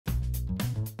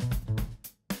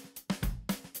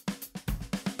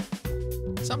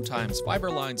Sometimes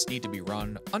fiber lines need to be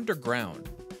run underground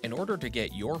in order to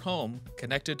get your home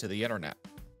connected to the internet.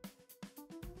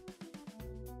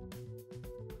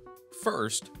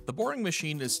 First, the boring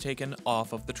machine is taken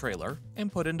off of the trailer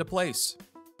and put into place.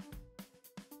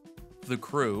 The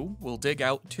crew will dig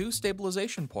out 2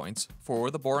 stabilization points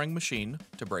for the boring machine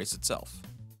to brace itself.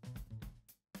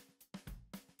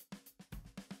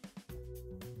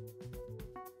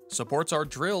 Supports are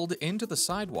drilled into the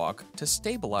sidewalk to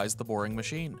stabilize the boring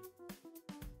machine.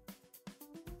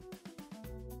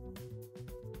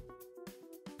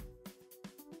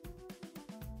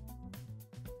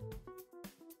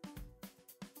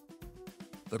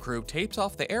 The crew tapes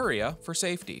off the area for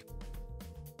safety.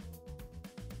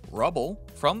 Rubble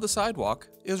from the sidewalk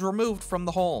is removed from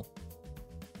the hole.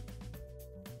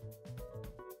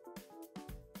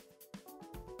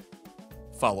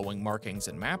 Following markings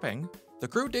and mapping, the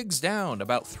crew digs down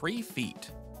about 3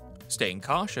 feet, staying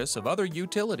cautious of other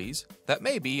utilities that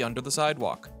may be under the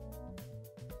sidewalk.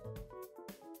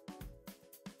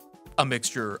 A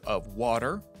mixture of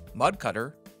water, mud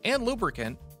cutter, and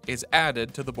lubricant is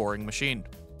added to the boring machine.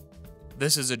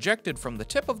 This is ejected from the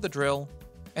tip of the drill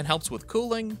and helps with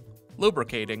cooling,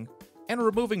 lubricating, and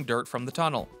removing dirt from the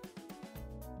tunnel.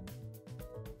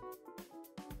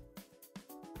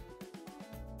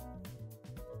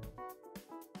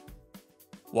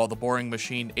 While the boring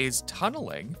machine is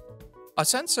tunneling, a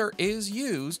sensor is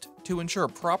used to ensure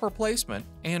proper placement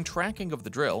and tracking of the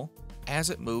drill as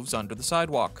it moves under the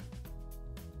sidewalk.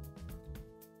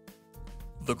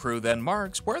 The crew then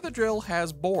marks where the drill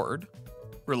has bored,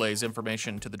 relays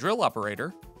information to the drill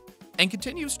operator, and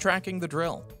continues tracking the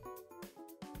drill.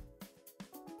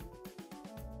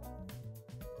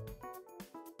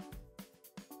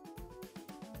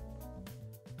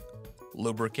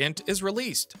 Lubricant is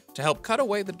released to help cut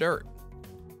away the dirt.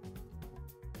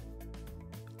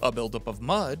 A buildup of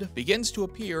mud begins to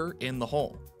appear in the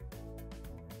hole.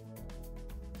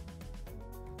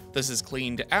 This is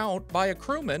cleaned out by a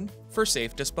crewman for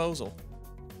safe disposal.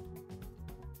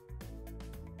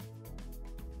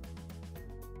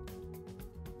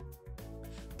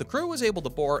 The crew is able to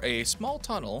bore a small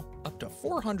tunnel up to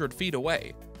 400 feet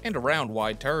away and around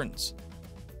wide turns.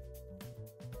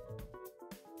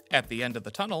 At the end of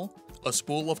the tunnel, a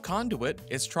spool of conduit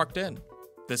is trucked in.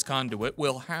 This conduit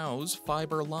will house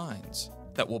fiber lines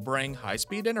that will bring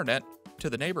high-speed internet to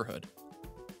the neighborhood.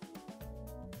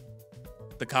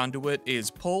 The conduit is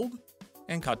pulled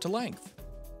and cut to length.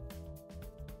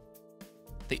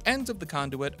 The ends of the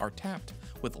conduit are tapped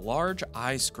with large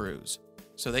eye screws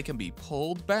so they can be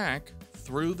pulled back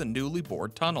through the newly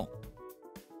bored tunnel.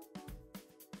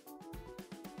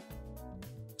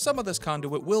 Some of this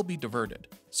conduit will be diverted,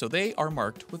 so they are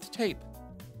marked with tape.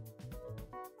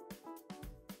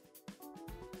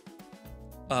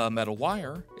 A metal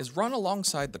wire is run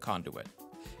alongside the conduit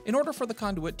in order for the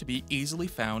conduit to be easily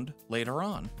found later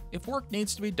on if work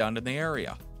needs to be done in the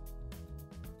area.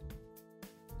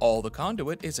 All the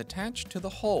conduit is attached to the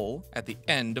hole at the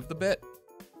end of the bit.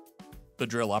 The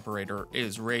drill operator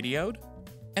is radioed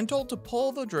and told to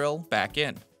pull the drill back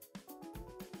in.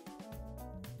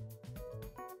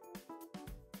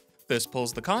 This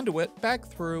pulls the conduit back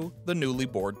through the newly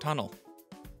bored tunnel.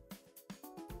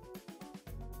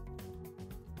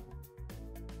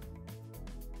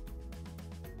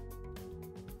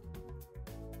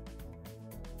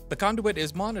 The conduit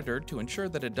is monitored to ensure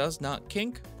that it does not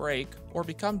kink, break, or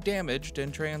become damaged in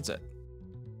transit.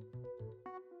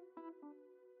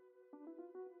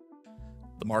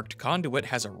 The marked conduit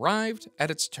has arrived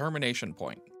at its termination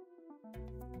point.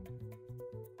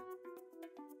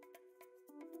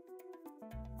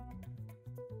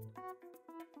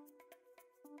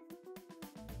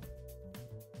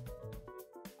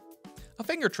 A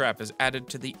finger trap is added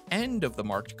to the end of the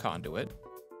marked conduit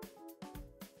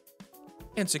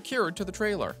and secured to the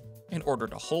trailer in order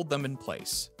to hold them in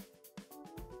place.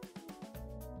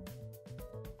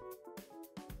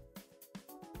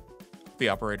 The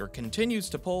operator continues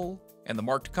to pull, and the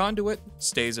marked conduit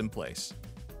stays in place.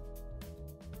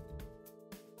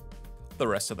 The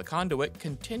rest of the conduit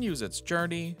continues its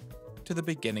journey to the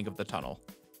beginning of the tunnel.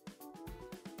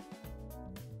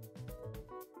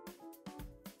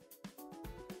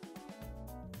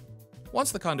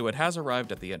 Once the conduit has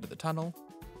arrived at the end of the tunnel,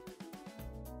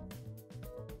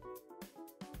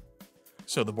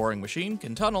 so the boring machine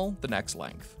can tunnel the next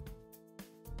length.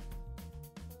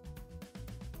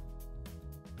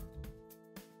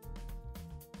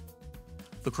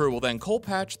 The crew will then coal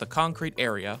patch the concrete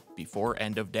area before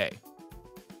end of day.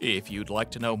 If you'd like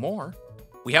to know more,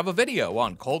 we have a video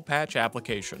on cold patch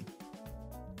application.